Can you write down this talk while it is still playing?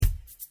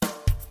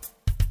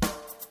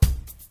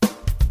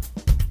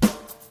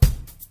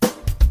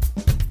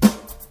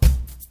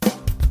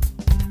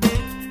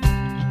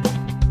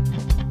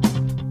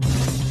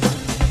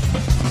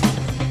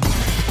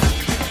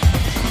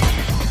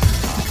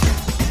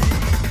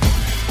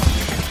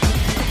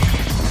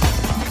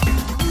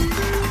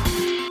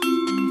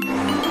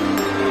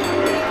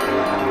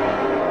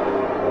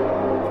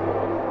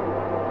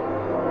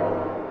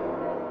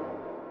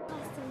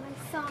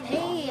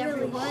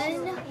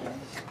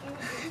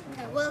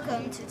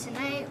Welcome to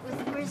Tonight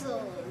with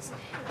Grizzles.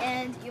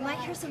 And you might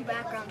hear some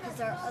background because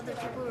there are other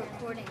people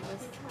recording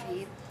with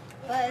me,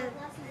 but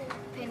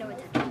pay no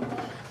attention.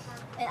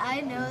 And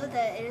I know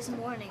that it is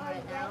morning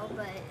right now,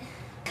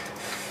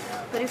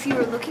 but if you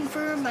were looking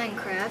for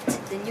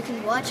Minecraft, then you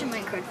can watch a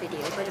Minecraft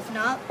video. But if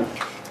not,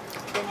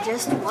 then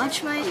just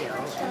watch my video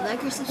and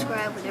like or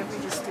subscribe, whatever.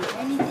 Just do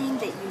anything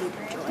that you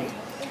enjoy.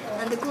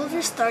 And the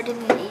Goldfish started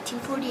in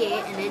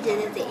 1848 and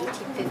ended in the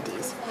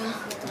 1850s,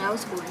 when I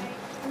was born.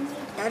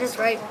 That is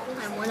right,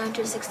 I'm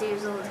 160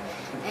 years old,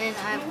 and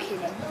I'm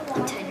kidding,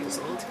 I'm 10 years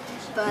old,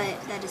 but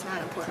that is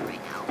not important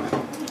right now.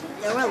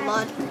 There were a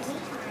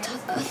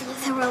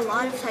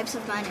lot of types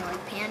of mining,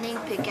 like panning,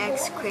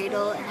 pickaxe,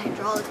 cradle, and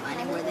hydraulic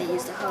mining, where they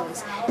used a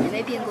hose. And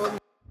maybe in gold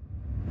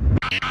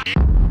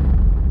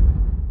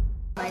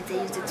mines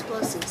they used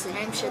explosives, and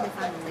I'm sure they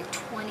found like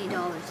 $20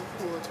 of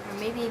gold, or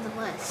maybe even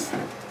less.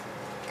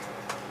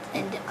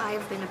 And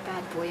I've been a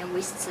bad boy and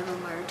wasted some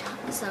of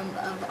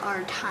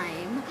our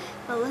time,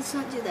 but let's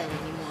not do that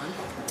anymore.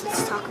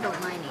 Let's talk about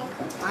mining.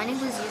 Mining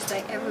was used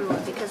by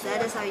everyone because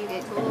that is how you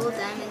get gold,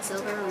 diamonds,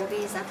 silver,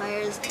 rubies,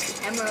 sapphires,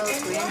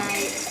 emeralds,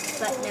 granite,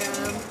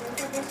 platinum,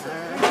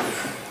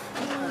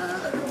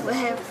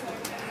 whatever.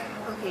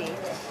 Okay.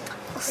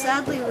 Well,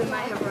 sadly, we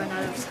might have run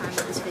out of time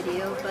in this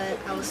video, but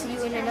I will see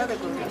you in another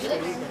Goldfish video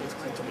that is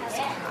going to be a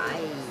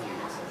surprise.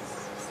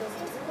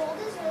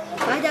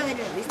 Find out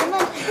later, at least a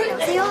month.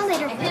 I'll see you all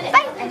later.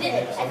 Bye!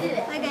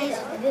 Bye,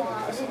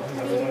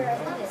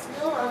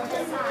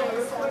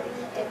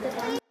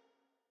 guys.